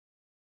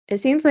It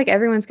seems like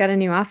everyone's got a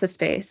new office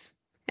space,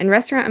 and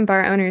restaurant and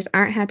bar owners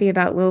aren't happy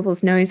about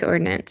Louisville's noise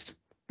ordinance.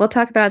 We'll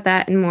talk about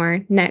that and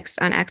more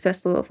next on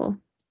Access Louisville.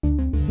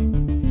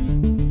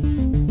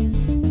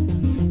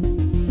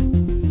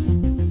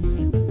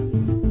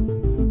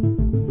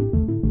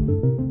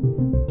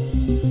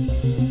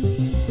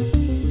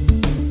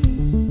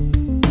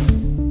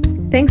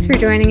 Thanks for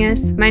joining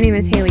us. My name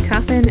is Haley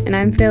Coffin, and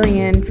I'm filling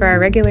in for our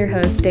regular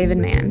host, David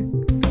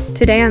Mann.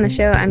 Today on the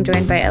show, I'm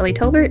joined by Ellie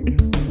Tolbert.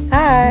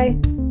 Hi.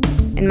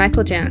 And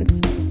Michael Jones.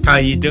 How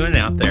you doing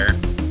out there?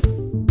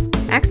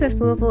 Access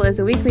Louisville is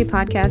a weekly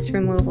podcast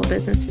from Louisville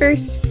Business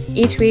First.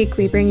 Each week,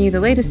 we bring you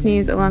the latest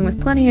news along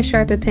with plenty of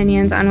sharp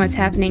opinions on what's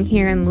happening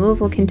here in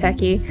Louisville,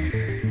 Kentucky.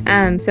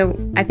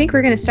 So I think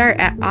we're going to start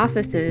at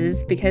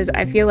offices because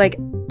I feel like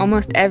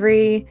almost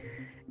every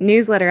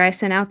newsletter I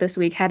sent out this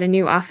week had a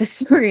new office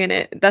story in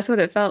it. That's what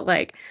it felt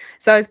like.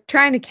 So I was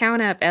trying to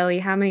count up, Ellie,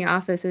 how many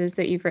offices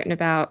that you've written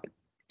about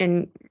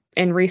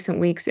in recent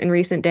weeks, in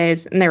recent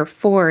days, and there were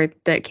 4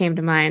 that came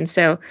to mind.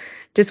 So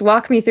just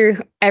walk me through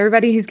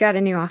everybody who's got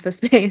a new office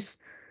space.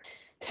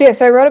 So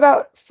I wrote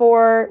about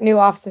 4 new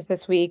offices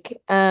this week.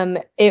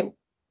 One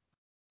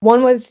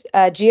was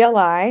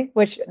GLI,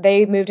 which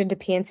they moved into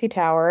PNC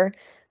Tower.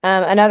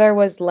 Another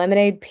was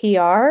Lemonade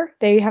PR.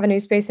 They have a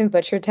new space in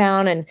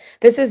Butchertown, and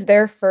this is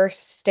their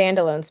first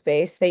standalone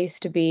space. They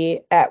used to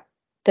be at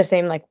the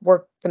same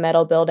Work the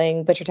Metal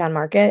building, Butchertown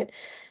Market.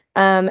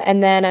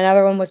 And then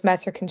another one was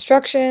Messer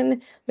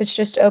Construction, which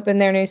just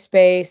opened their new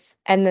space.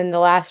 And then the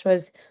last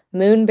was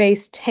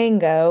Moonbase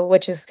Tango,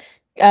 which is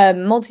a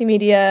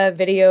multimedia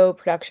video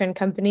production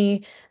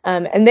company.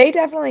 And they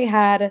definitely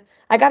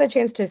I got a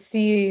chance to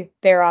see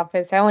their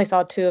office. I only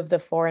saw 2 of the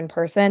 4 in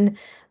person.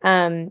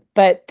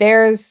 But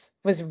theirs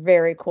was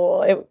very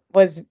cool. It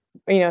was,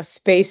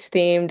 space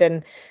themed.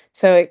 And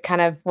so it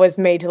kind of was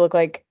made to look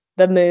like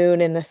the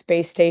moon and the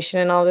space station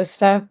and all this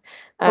stuff.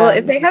 Well,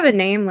 if they have a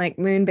name like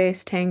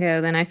Moonbase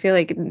Tango, then I feel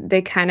like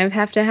they kind of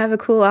have to have a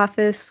cool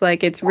office.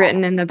 Like it's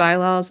written in the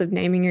bylaws of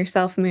naming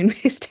yourself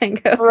Moonbase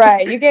Tango.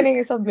 Right. You can't name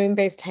yourself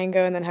Moonbase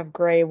Tango and then have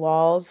gray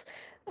walls.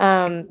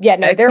 Their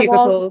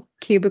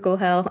cubicle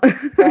hell.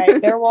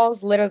 Right. Their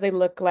walls literally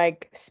look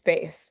like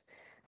space,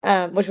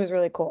 which was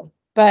really cool.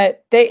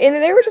 But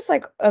they were just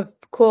like a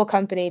cool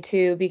company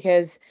too,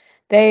 because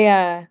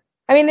they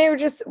were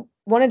just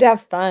wanted to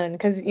have fun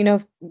because,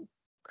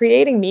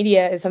 creating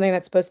media is something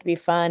that's supposed to be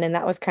fun. And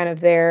that was kind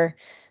of their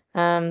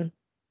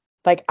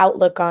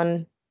outlook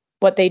on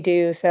what they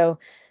do. So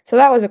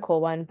that was a cool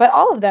one. But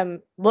all of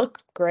them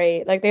looked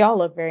great. Like they all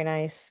look very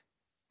nice.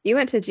 You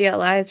went to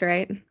GLI's,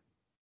 right?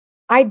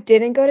 I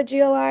didn't go to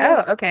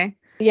GLI's. Oh, okay.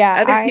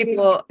 Yeah. Other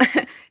people,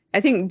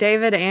 I think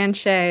David and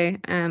Shay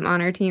on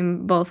our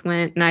team both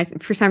went. And I,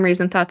 for some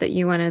reason, thought that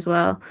you went as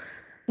well.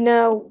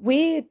 No,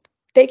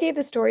 they gave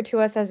the story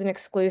to us as an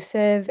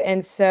exclusive.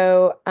 And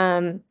so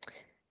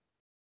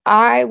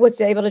I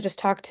was able to just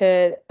talk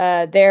to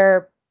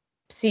their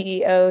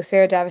CEO,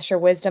 Sarah Davishire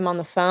Wisdom, on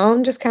the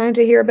phone, just kind of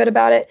to hear a bit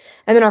about it.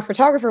 And then our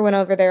photographer went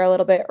over there a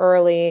little bit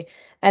early.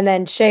 And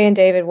then Shay and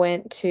David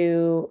went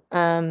to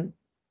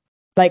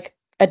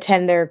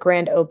attend their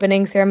grand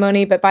opening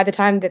ceremony. But by the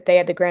time that they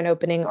had the grand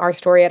opening, our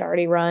story had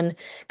already run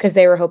because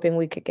they were hoping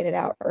we could get it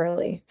out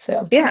early.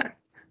 So yeah.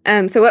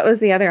 So what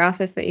was the other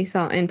office that you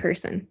saw in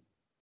person?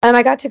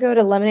 I got to go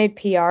to Lemonade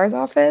PR's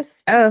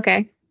office. Oh,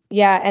 okay.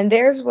 Yeah, and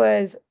theirs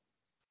was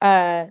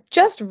they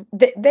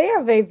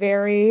have a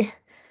very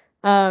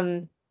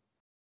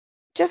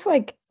just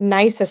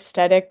nice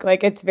aesthetic.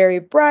 Like it's very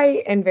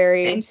bright and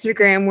very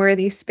Instagram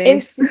worthy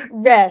space.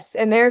 Yes,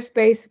 and their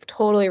space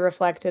totally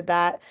reflected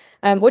that,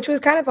 which was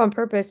kind of on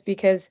purpose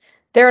because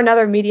they're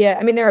another media.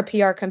 I mean, they're a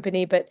PR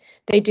company, but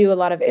they do a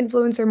lot of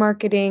influencer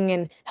marketing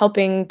and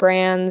helping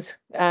brands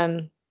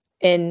on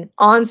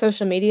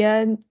social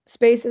media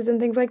spaces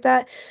and things like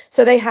that.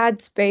 So they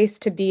had space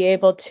to be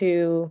able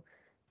to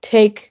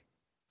take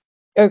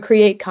or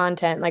create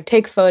content, like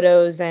take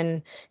photos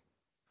and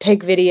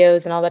take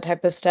videos and all that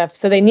type of stuff.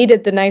 So they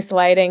needed the nice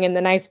lighting and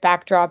the nice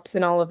backdrops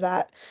and all of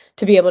that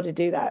to be able to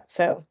do that.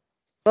 So,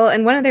 well,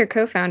 and one of their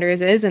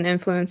co-founders is an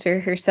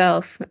influencer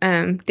herself.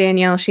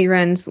 Danielle, she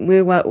runs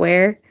Lou What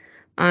Wear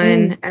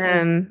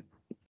on,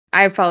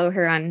 I follow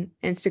her on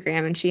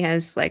Instagram and she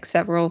has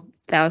several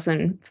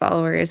thousand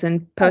followers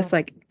and posts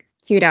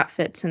cute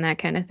outfits and that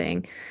kind of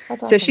thing.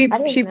 That's awesome.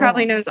 So she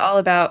probably knows all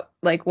about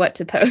what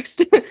to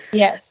post.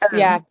 Yes.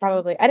 Yeah,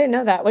 probably. I didn't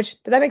know that, but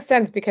that makes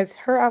sense because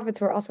her outfits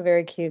were also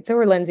very cute. So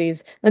were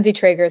Lindsay's. Lindsay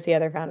Traeger is the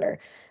other founder.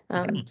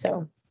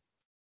 So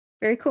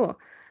very cool.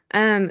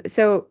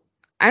 So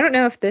I don't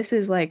know if this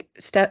is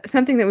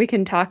something that we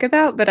can talk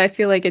about, but I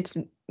feel like it's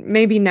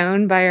maybe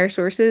known by our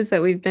sources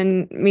that we've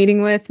been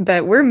meeting with,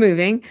 but we're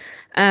moving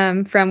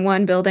from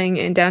one building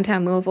in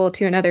downtown Louisville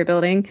to another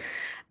building.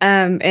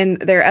 And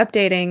they're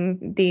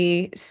updating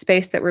the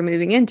space that we're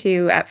moving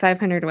into at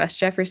 500 West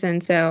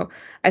Jefferson. So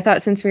I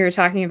thought since we were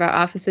talking about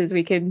offices,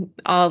 we could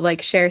all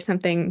share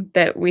something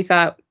that we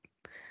thought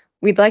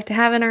we'd like to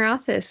have in our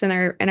office, in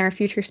our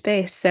future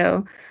space.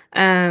 So,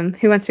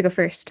 who wants to go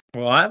first?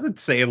 Well, I would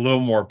say a little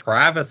more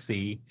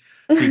privacy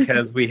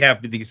because we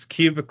have these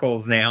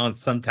cubicles now, and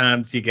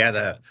sometimes you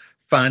gotta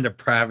find a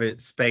private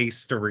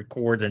space to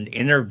record an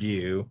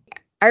interview.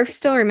 I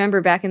still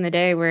remember back in the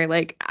day where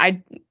like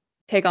I'd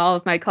take all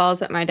of my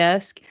calls at my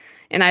desk,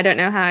 and I don't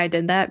know how I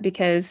did that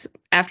because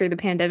after the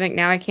pandemic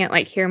now I can't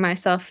like hear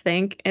myself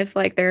think if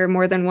like there are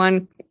more than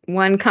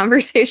one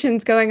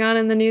conversations going on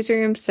in the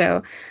newsroom.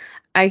 So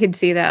I could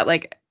see that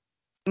like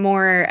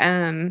more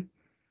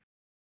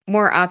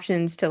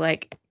options to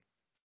like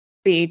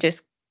be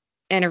just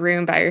in a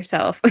room by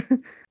yourself.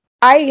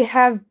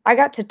 I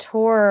got to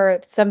tour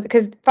some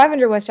because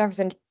 500 West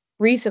Jefferson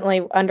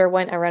recently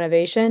underwent a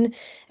renovation,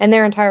 and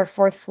their entire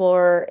fourth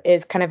floor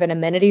is kind of an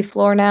amenity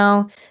floor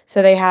now.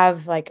 So they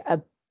have like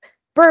a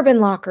bourbon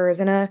lockers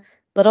and a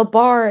little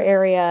bar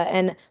area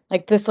and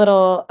like this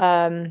little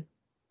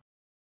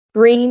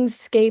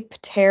greenscape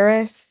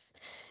terrace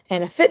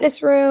and a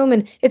fitness room,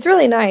 and it's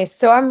really nice.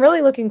 So I'm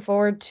really looking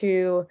forward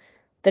to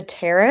the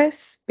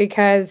terrace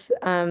because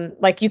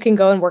like you can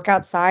go and work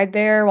outside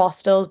there while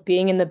still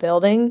being in the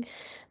building.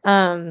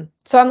 So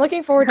I'm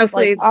looking forward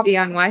Hopefully to like be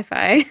on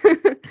Wi-Fi.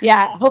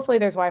 yeah, hopefully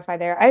there's Wi-Fi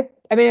there.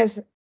 I mean as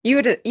you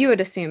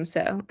would assume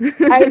so.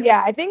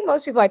 I think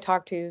most people I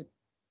talked to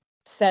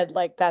said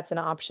like that's an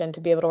option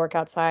to be able to work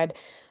outside.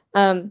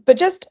 But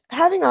just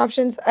having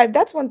options,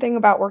 that's one thing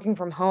about working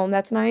from home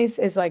that's nice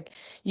is like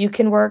you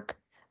can work.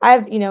 I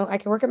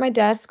can work at my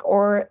desk,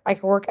 or I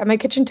can work at my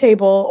kitchen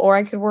table, or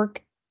I could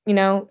work,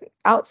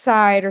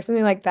 outside or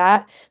something like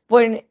that.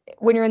 When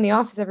you're in the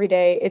office every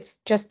day, it's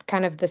just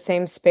kind of the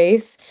same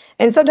space.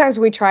 And sometimes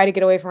we try to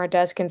get away from our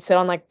desk and sit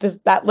on like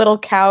that little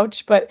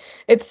couch, but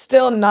it's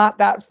still not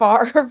that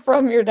far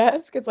from your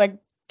desk. It's like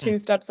 2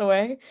 steps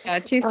away. Yeah,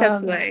 2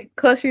 steps away.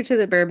 Closer to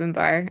the bourbon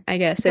bar, I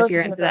guess, if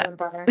you're into that.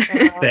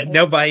 That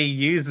nobody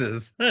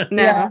uses. No.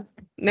 Yeah.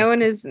 No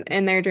one is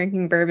in there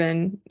drinking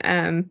bourbon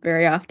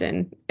very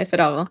often, if at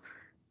all.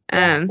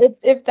 Yeah.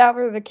 If that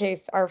were the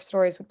case, our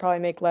stories would probably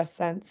make less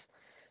sense.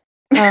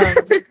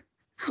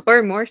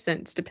 Or more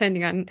sense,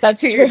 depending on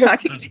That's who true. you're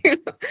talking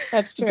to.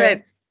 That's true.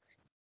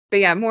 But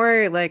yeah,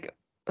 more like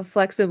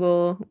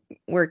flexible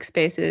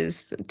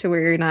workspaces to where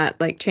you're not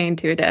like chained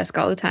to a desk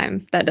all the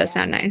time. That does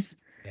sound nice.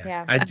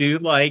 Yeah. I do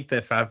like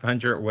that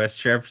 500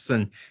 West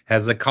Jefferson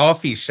has a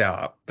coffee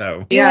shop,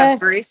 though. Yeah,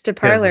 Yes. barista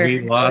parlor.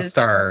 We lost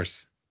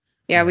ours.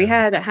 Yeah, we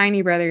had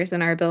Heine Brothers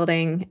in our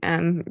building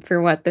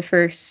for the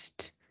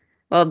first,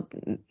 well,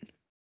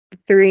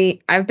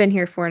 3, I've been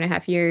here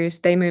 4.5 years.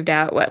 They moved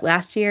out,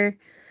 last year?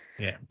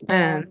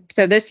 Yeah.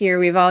 So this year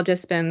we've all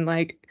just been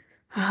like,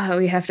 oh,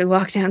 we have to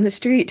walk down the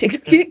street to go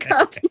get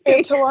coffee.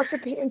 And to watch the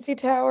PNC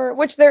Tower,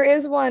 which there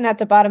is one at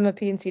the bottom of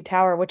PNC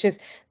Tower, which is,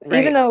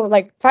 Right. even though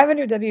like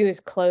 500W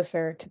is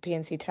closer to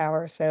PNC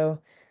Tower.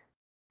 So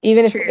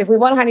even if we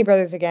want Heine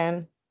Brothers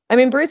again, I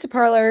mean, barista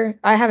parlor,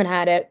 I haven't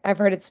had it. I've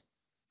heard it's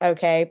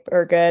okay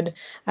or good.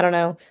 I don't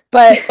know.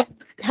 But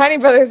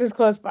Heine Brothers is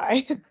close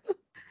by.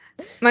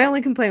 My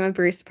only complaint with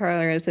barista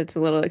parlor is it's a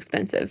little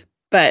expensive.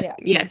 But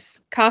yes,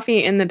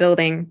 coffee in the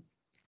building,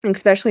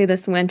 especially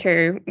this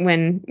winter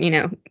when,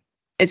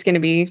 it's going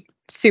to be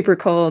super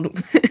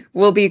cold.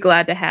 We'll be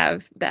glad to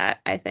have that,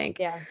 I think.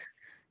 Yeah.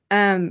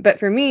 But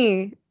for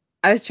me,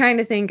 I was trying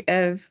to think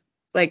of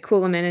like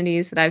cool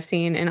amenities that I've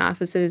seen in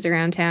offices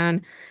around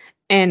town.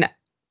 And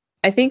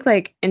I think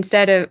like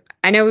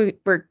I know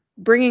we're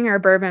bringing our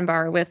bourbon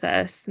bar with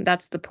us.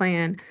 That's the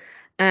plan.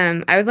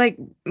 I would like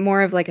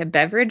more of like a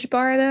beverage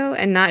bar though,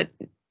 and that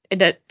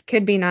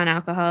could be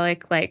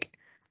non-alcoholic. Like,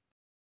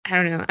 I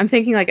don't know. I'm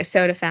thinking like a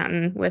soda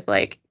fountain with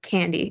like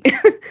candy.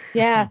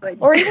 Yeah.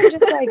 Or even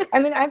just like, I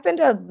mean, I've been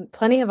to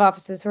plenty of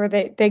offices where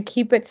they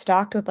keep it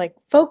stocked with like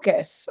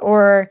Focus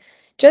or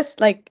just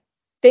like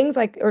things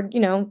like, or,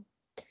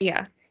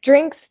 Yeah.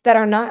 drinks that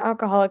are not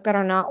alcoholic, that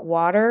are not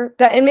water,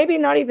 and maybe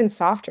not even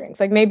soft drinks.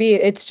 Like maybe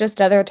it's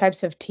just other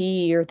types of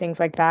tea or things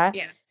like that.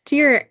 Yeah.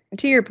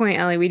 To your point,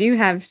 Ellie, we do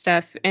have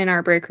stuff in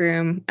our break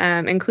room,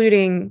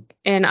 including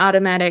an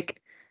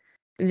automatic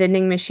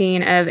vending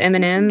machine of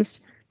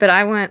M&Ms, but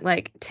I want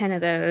like 10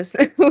 of those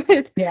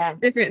with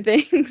different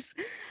things.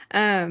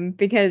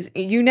 Because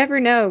you never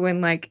know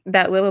when like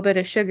that little bit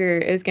of sugar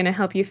is going to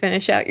help you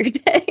finish out your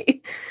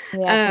day.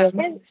 Yeah.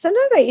 And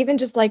sometimes I even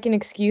just like an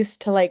excuse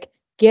to like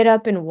get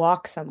up and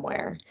walk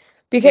somewhere,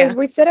 because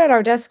we sit at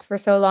our desk for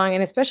so long,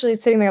 and especially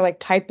sitting there like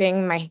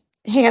typing, my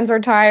hands are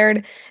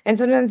tired. And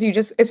sometimes you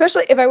just,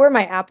 especially if I wear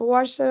my Apple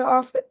Watch so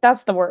often,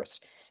 that's the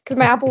worst. Because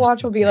my Apple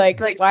Watch will be like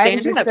why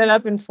haven't you stood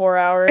up in 4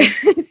 hours?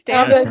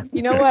 I'll be like,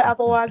 you know what,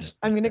 Apple Watch,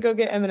 I'm going to go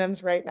get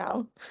M&Ms right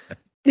now.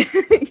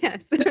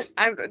 Yes.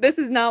 This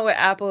is not what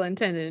Apple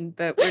intended,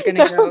 but we're going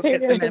to go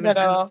get some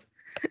M&Ms.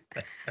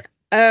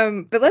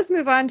 But let's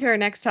move on to our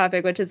next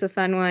topic, which is a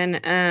fun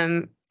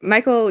one.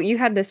 Michael, you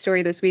had this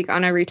story this week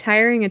on a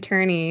retiring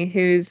attorney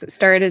who's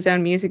started his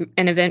own music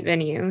and event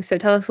venue. So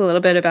tell us a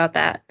little bit about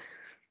that.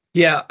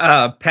 Yeah,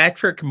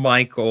 Patrick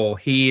Michael,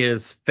 he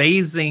is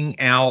phasing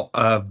out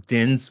of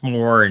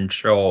Dinsmore and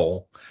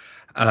Shoal.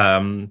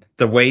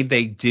 The way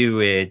they do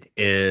it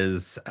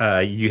is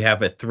you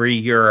have a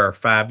 3-year or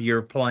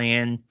 5-year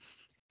plan,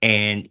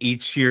 and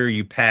each year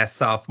you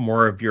pass off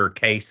more of your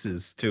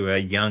cases to a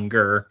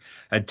younger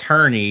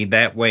attorney.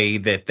 That way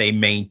that they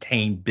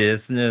maintain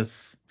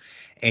business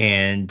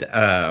and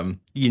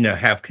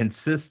have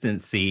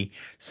consistency.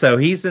 So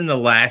he's in the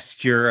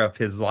last year of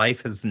his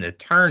life as an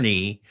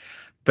attorney,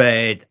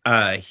 but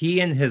he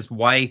and his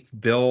wife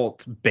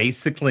built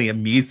basically a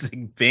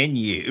music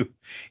venue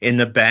in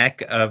the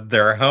back of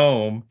their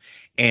home,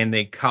 and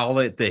they call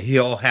it the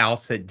Hill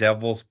House at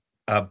Devil's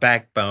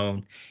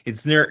Backbone.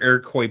 It's near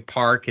Iroquois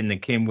Park in the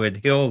Kenwood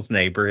Hills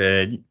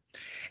neighborhood,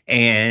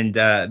 and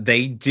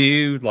they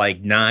do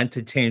like 9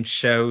 to 10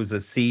 shows a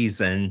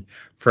season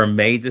from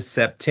May to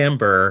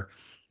September.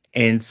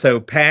 And so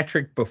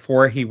Patrick,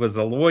 before he was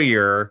a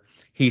lawyer,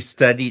 he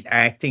studied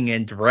acting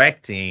and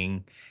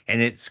directing,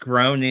 and it's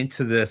grown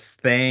into this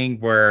thing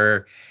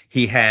where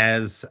he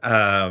has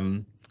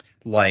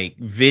like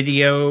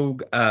video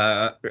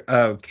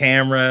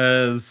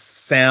cameras,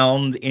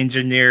 sound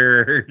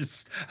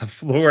engineers, a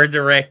floor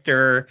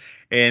director,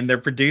 and they're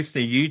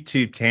producing a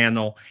YouTube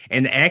channel.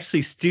 And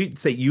actually,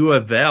 students at U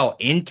of L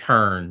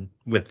intern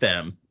with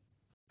them.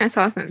 That's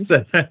awesome.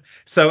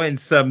 So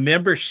it's a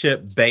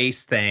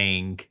membership-based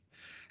thing.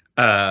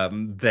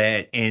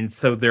 And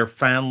so they're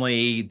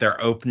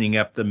opening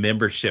up the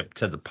membership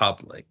to the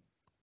public.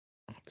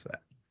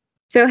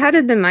 So how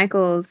did the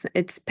Michaels,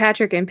 it's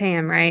Patrick and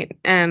Pam, right?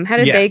 How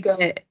did they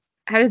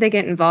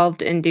get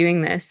involved in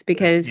doing this?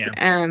 Because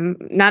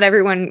not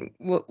everyone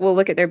will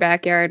look at their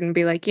backyard and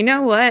be like, you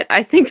know what?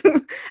 I think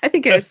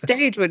a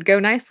stage would go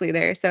nicely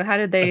there. So how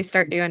did they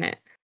start doing it?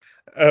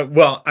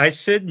 Well, I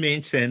should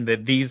mention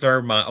that these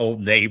are my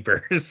old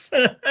neighbors.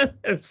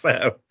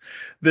 So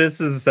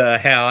this is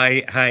how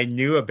I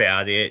knew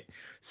about it.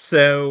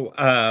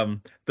 So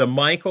the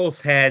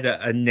Michaels had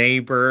a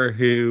neighbor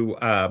who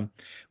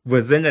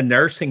was in a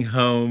nursing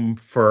home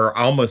for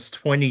almost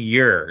 20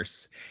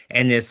 years,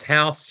 and his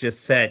house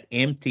just sat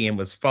empty and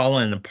was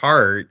falling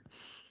apart.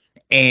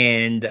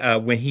 And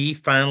when he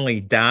finally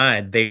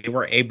died, they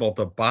were able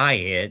to buy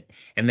it,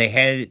 and they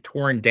had it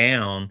torn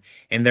down.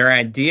 And their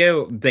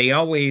idea, they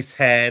always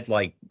had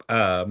like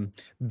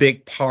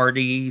big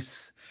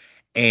parties,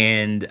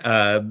 and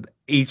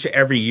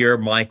every year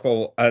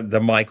the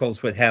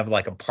Michaels would have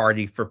like a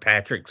party for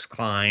Patrick's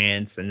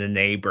clients and the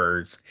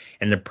neighbors,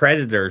 and the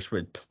Predators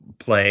would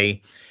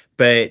play.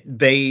 But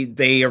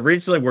they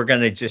originally were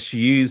going to just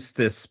use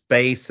this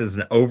space as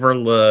an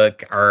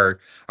overlook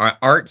or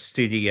art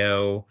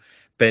studio.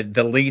 But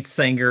the lead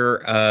singer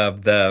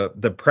of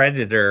the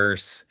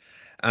Predators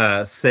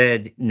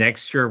said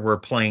next year we're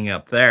playing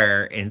up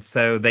there, and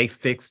so they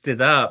fixed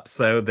it up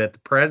so that the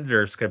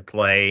Predators could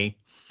play.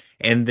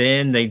 And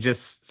then they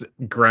just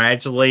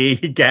gradually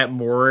got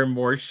more and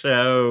more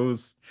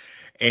shows.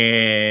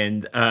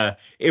 And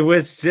it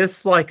was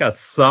just like a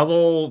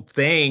subtle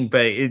thing.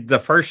 But the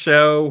first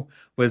show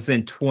was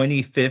in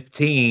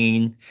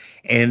 2015.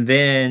 And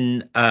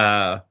then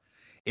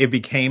it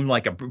became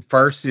like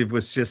first it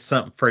was just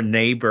something for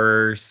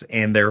neighbors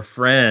and their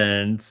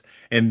friends.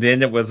 And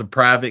then it was a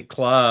private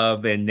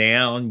club. And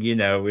now,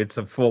 it's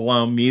a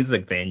full-on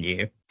music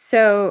venue.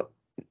 So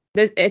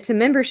it's a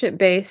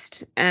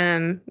membership-based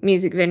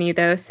music venue,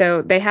 though,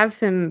 so they have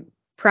some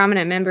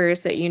prominent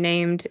members that you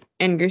named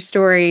in your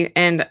story.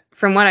 And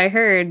from what I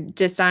heard,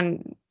 just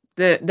on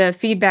the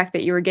feedback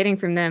that you were getting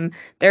from them,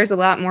 there's a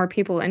lot more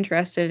people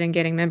interested in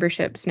getting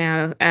memberships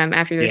now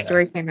after the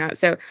story came out.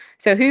 So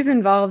who's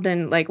involved,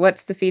 and like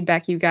what's the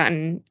feedback you've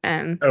gotten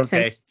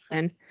since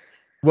then?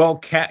 Well,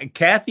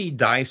 Kathy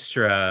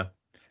Dystra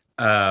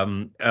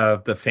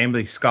of the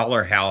Family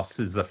Scholar House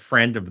is a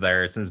friend of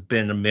theirs and has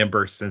been a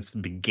member since the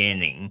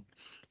beginning.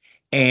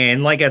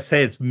 And like I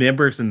said, it's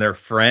members and their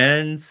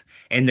friends.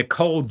 And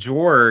Nicole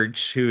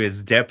George, who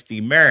is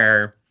deputy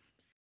mayor,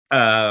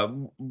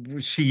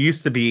 she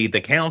used to be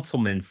the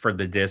councilman for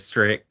the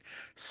district.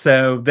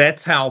 So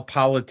that's how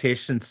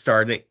politicians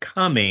started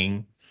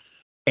coming.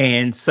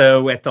 And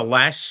so at the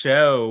last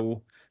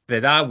show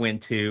that I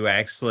went to,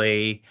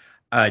 actually,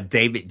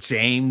 David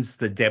James,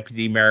 the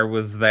deputy mayor,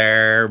 was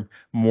there.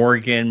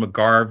 Morgan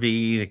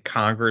McGarvey, the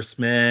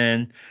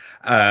congressman,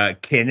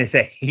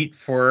 candidate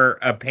for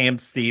Pam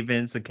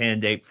Stevens, a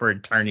candidate for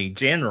attorney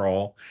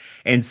general.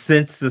 And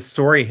since the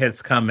story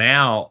has come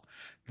out,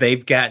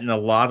 they've gotten a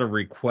lot of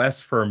requests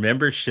for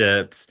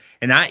memberships.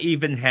 And I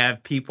even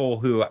have people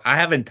who I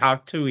haven't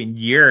talked to in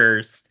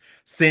years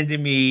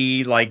sending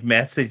me like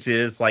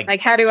messages like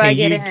how do I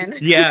get in?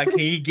 Yeah, can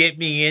you get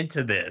me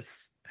into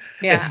this?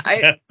 Yeah,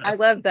 I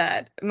love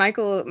that.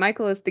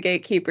 Michael is the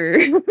gatekeeper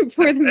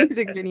for the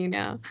music venue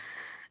now.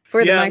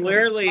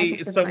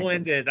 Literally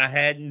someone that I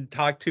hadn't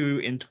talked to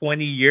in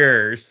 20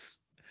 years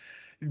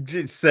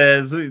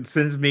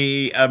sends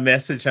me a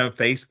message on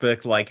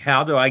Facebook like,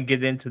 how do I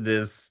get into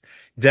this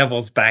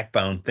Devil's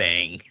Backbone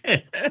thing?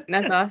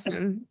 That's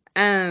awesome.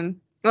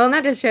 Well, and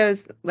that just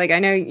shows, like, I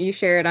know you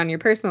share it on your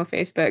personal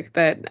Facebook,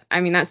 but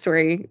I mean, that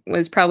story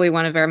was probably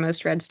one of our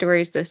most read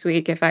stories this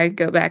week. If I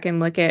go back and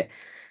look at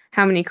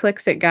how many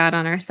clicks it got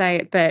on our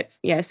site. But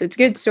yes, it's a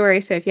good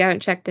story. So if you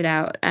haven't checked it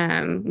out,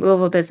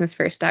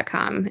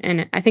 LouisvilleBusinessFirst.com,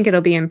 and I think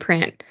it'll be in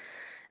print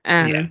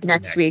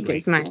next week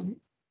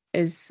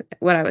is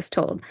what I was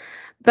told.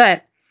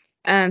 But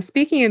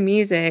speaking of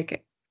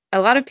music,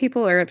 a lot of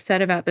people are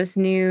upset about this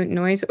new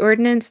noise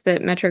ordinance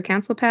that Metro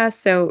Council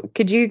passed. So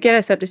could you get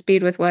us up to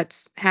speed with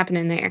what's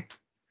happening there?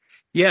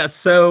 Yeah,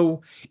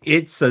 so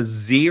it's a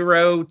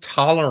zero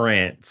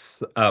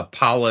tolerance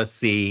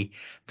policy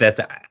that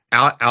the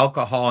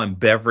alcohol and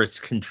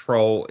beverage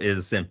control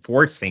is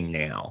enforcing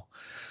now.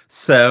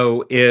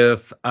 So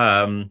if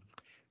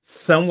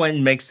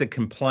someone makes a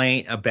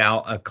complaint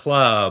about a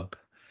club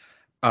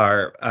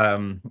or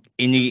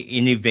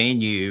any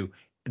venue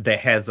that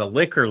has a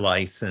liquor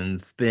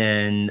license,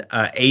 then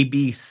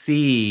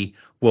ABC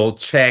will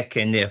check,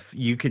 and if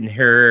you can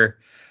hear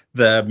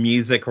the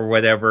music or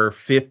whatever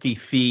 50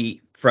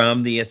 feet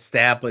from the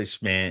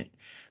establishment,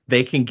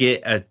 they can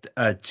get a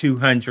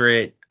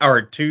 $200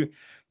 or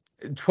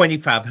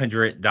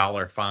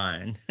 $2,500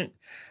 fine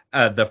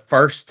the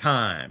first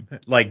time,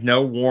 like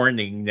no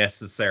warning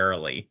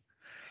necessarily.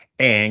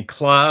 And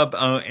club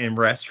and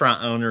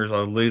restaurant owners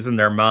are losing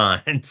their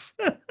minds.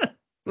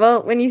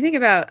 Well, when you think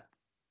about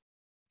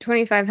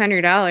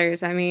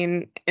 $2,500, I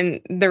mean,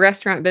 and the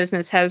restaurant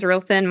business has real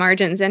thin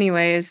margins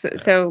anyways.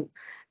 So,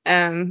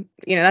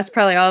 that's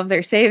probably all of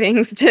their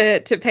savings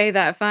to pay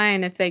that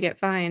fine if they get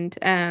fined.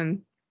 But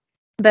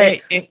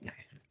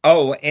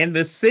and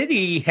the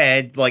city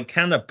had like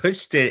kind of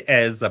pushed it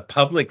as a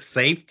public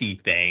safety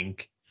thing.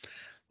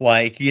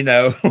 Like,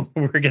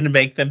 we're going to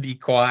make them be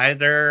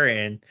quieter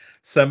and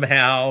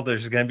somehow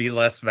there's going to be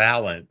less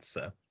violence.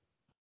 So.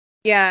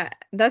 Yeah,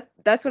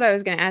 that's what I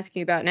was going to ask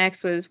you about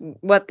next, was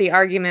what the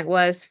argument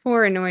was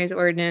for a noise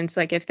ordinance,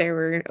 like if there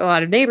were a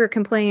lot of neighbor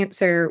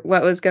complaints or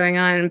what was going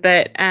on.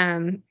 But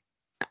I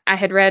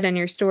had read in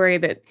your story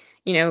that,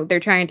 they're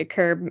trying to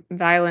curb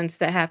violence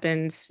that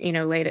happens,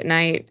 late at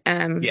night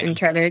and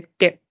try to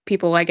get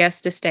people, I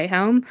guess, to stay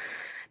home.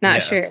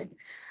 Not sure.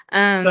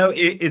 So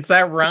it's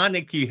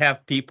ironic you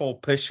have people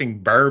pushing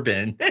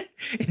bourbon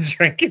and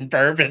drinking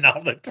bourbon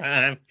all the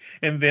time,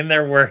 and then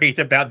they're worried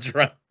about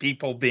drunk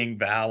people being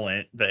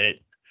violent. But,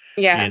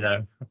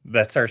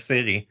 that's our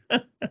city.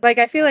 Like,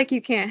 I feel like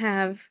you can't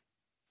have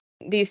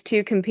these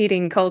two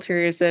competing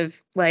cultures of,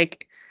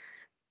 like,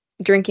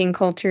 drinking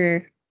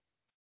culture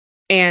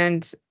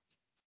and,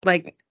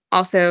 like,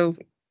 also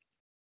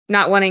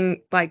not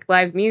wanting like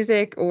live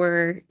music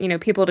or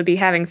people to be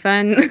having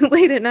fun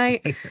late at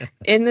night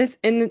in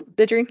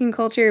the drinking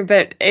culture.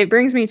 But it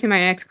brings me to my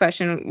next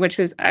question, which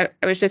was I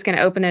was just going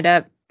to open it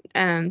up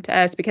to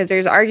us, because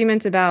there's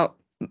arguments about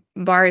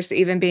bars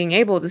even being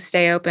able to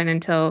stay open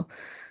until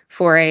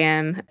 4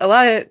 a.m. A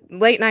lot of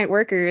late night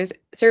workers,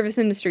 service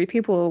industry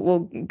people,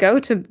 will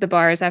go to the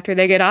bars after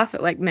they get off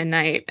at like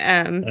midnight.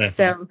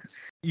 So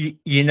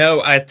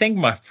I think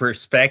my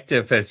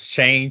perspective has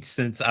changed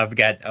since I've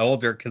gotten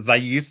older, because I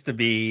used to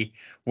be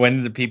one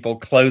of the people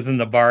closing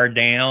the bar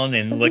down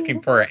and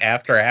looking for an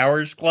after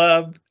hours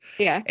club.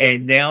 Yeah.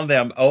 And now that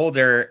I'm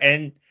older,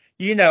 and,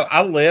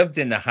 I lived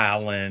in the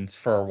Highlands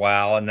for a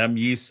while, and I'm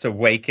used to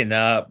waking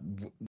up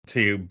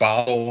to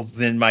bottles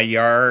in my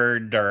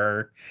yard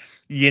or,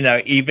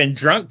 even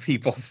drunk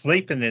people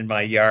sleeping in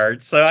my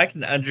yard. So I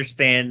can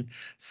understand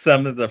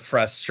some of the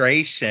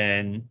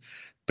frustration.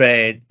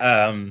 But,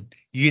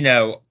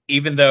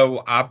 even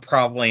though I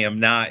probably am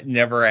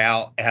never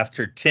out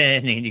after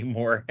 10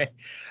 anymore,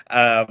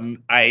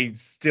 I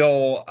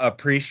still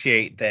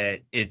appreciate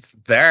that it's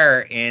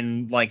there.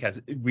 And like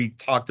we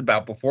talked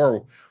about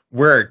before,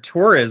 we're a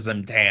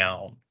tourism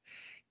town.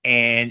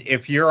 And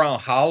if you're on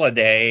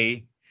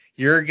holiday,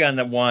 you're going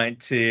to want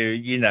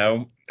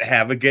to,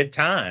 have a good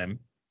time.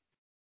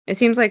 It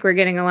seems like we're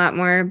getting a lot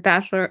more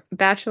bachelor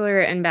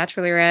and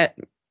bachelorette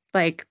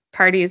like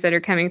parties that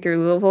are coming through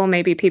Louisville.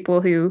 Maybe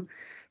people who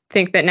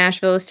think that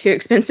Nashville is too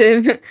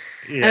expensive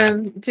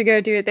to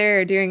go do it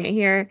there or doing it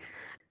here.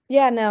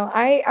 Yeah, no,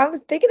 I was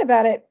thinking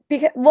about it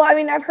because, well, I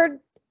mean, I've heard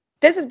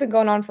this has been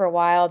going on for a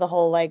while, the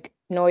whole like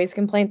noise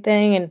complaint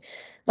thing. And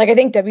like, I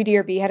think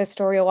WDRB had a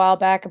story a while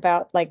back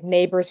about like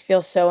neighbors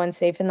feel so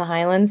unsafe in the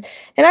Highlands.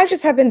 And I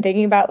just have been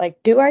thinking about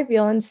like, do I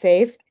feel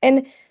unsafe?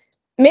 And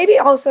maybe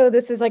also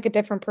this is like a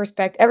different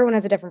perspective. Everyone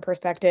has a different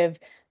perspective,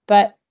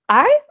 but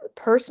I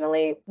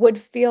personally would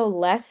feel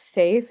less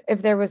safe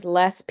if there was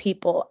less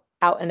people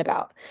out and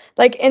about.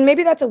 Like, and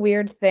maybe that's a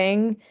weird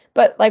thing,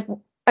 but like,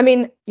 I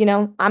mean,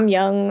 I'm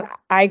young.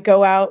 I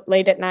go out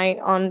late at night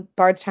on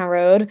Bardstown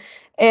Road.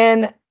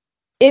 And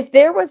if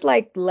there was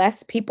like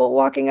less people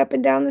walking up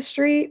and down the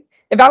street,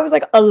 if I was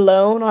like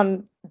alone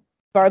on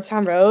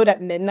Bardstown Road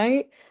at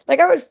midnight, like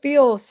I would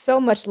feel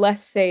so much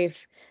less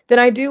safe than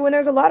I do when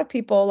there's a lot of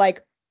people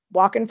like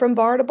walking from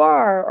bar to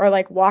bar or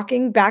like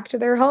walking back to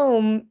their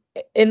home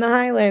in the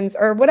Highlands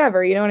or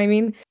whatever, you know what I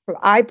mean?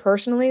 I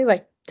personally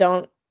like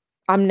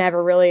I'm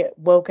never really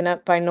woken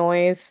up by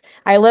noise.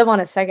 I live on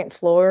a second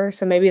floor,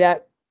 so maybe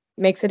that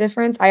makes a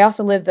difference. I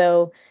also live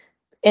though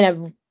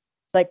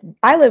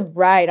I live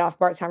right off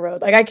Bardstown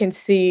Road. Like I can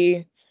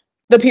see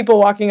the people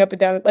walking up and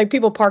down, like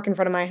people park in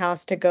front of my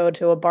house to go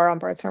to a bar on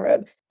Bardstown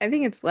Road. I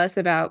think it's less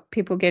about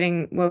people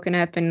getting woken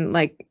up and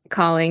like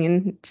calling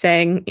and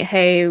saying,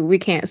 hey, we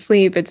can't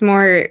sleep. It's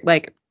more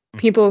like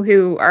people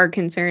who are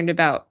concerned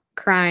about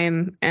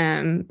crime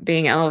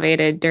being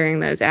elevated during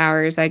those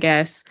hours, I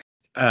guess.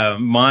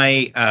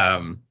 My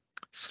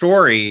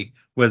story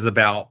was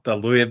about the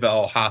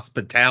Louisville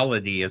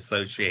Hospitality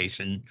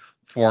Association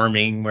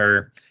forming,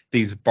 where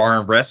these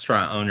bar and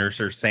restaurant owners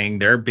are saying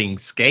they're being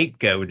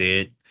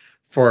scapegoated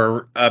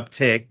for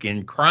uptick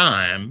in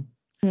crime.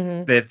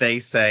 Mm-hmm. That they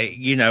say,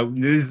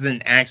 this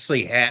isn't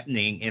actually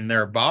happening in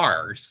their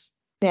bars.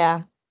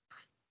 Yeah.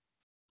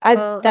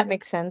 That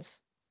makes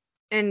sense.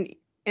 And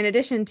in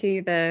addition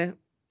to the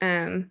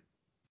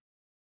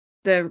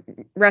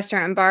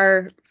restaurant and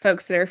bar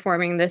folks that are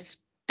forming this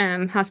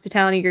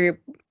hospitality group,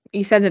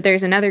 you said that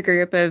there's another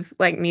group of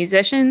like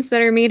musicians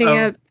that are meeting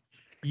up.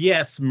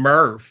 Yes,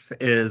 MRF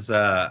is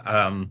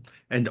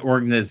an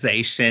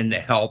organization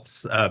that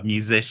helps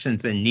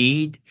musicians in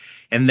need,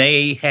 and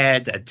they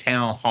had a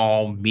town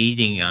hall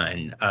meeting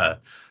on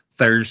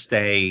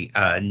Thursday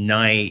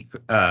night,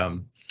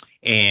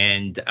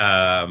 and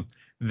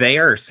they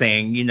are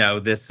saying,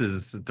 this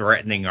is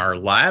threatening our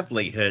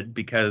livelihood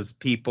because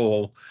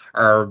people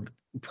are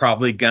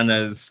probably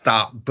gonna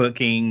stop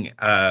booking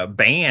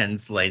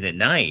bands late at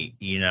night,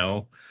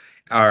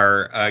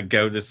 or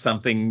go to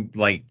something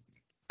like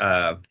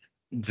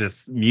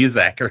just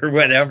music or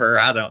whatever.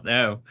 I don't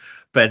know.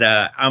 But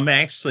I'm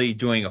actually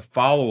doing a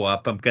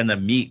follow-up. I'm going to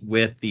meet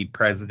with the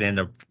president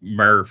of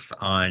MRF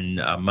on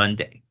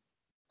Monday.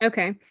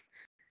 Okay.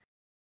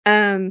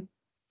 But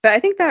I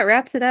think that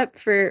wraps it up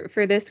for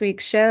this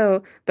week's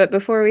show. But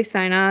before we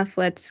sign off,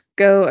 let's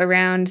go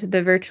around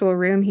the virtual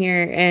room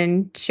here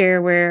and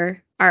share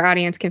where our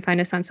audience can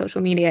find us on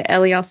social media.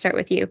 Ellie, I'll start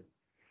with you.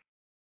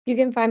 You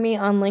can find me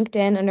on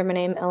LinkedIn under my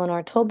name,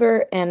 Eleanor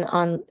Tolbert, and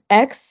on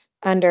X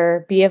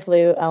under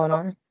BF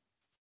Eleanor.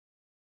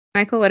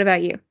 Michael, what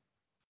about you?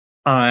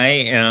 I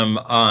am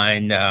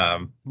on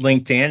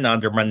LinkedIn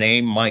under my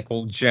name,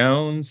 Michael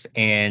Jones,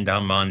 and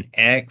I'm on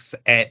X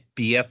at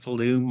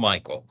BF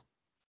Michael.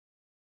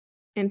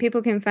 And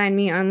people can find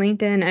me on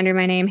LinkedIn under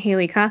my name,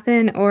 Haley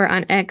Cawthon, or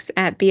on X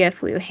at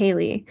BF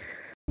Haley.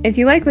 If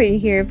you like what you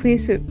hear,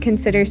 please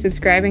consider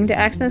subscribing to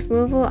Access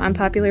Louisville on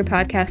popular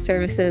podcast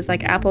services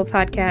like Apple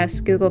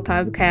Podcasts, Google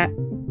Podcasts,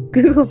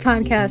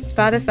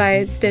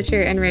 Spotify,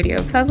 Stitcher, and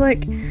Radio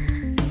Public.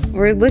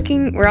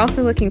 We're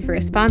also looking for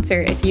a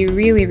sponsor if you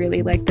really,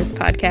 really like this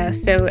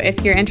podcast. So if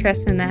you're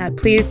interested in that,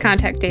 please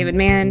contact David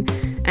Mann.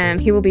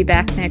 He will be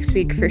back next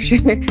week for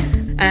sure.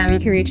 You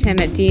can reach him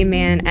at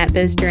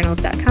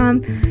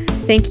dmann@bizjournals.com.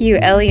 Thank you,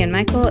 Ellie and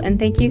Michael, and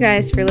thank you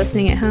guys for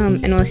listening at home,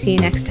 and we'll see you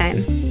next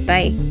time.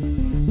 Bye.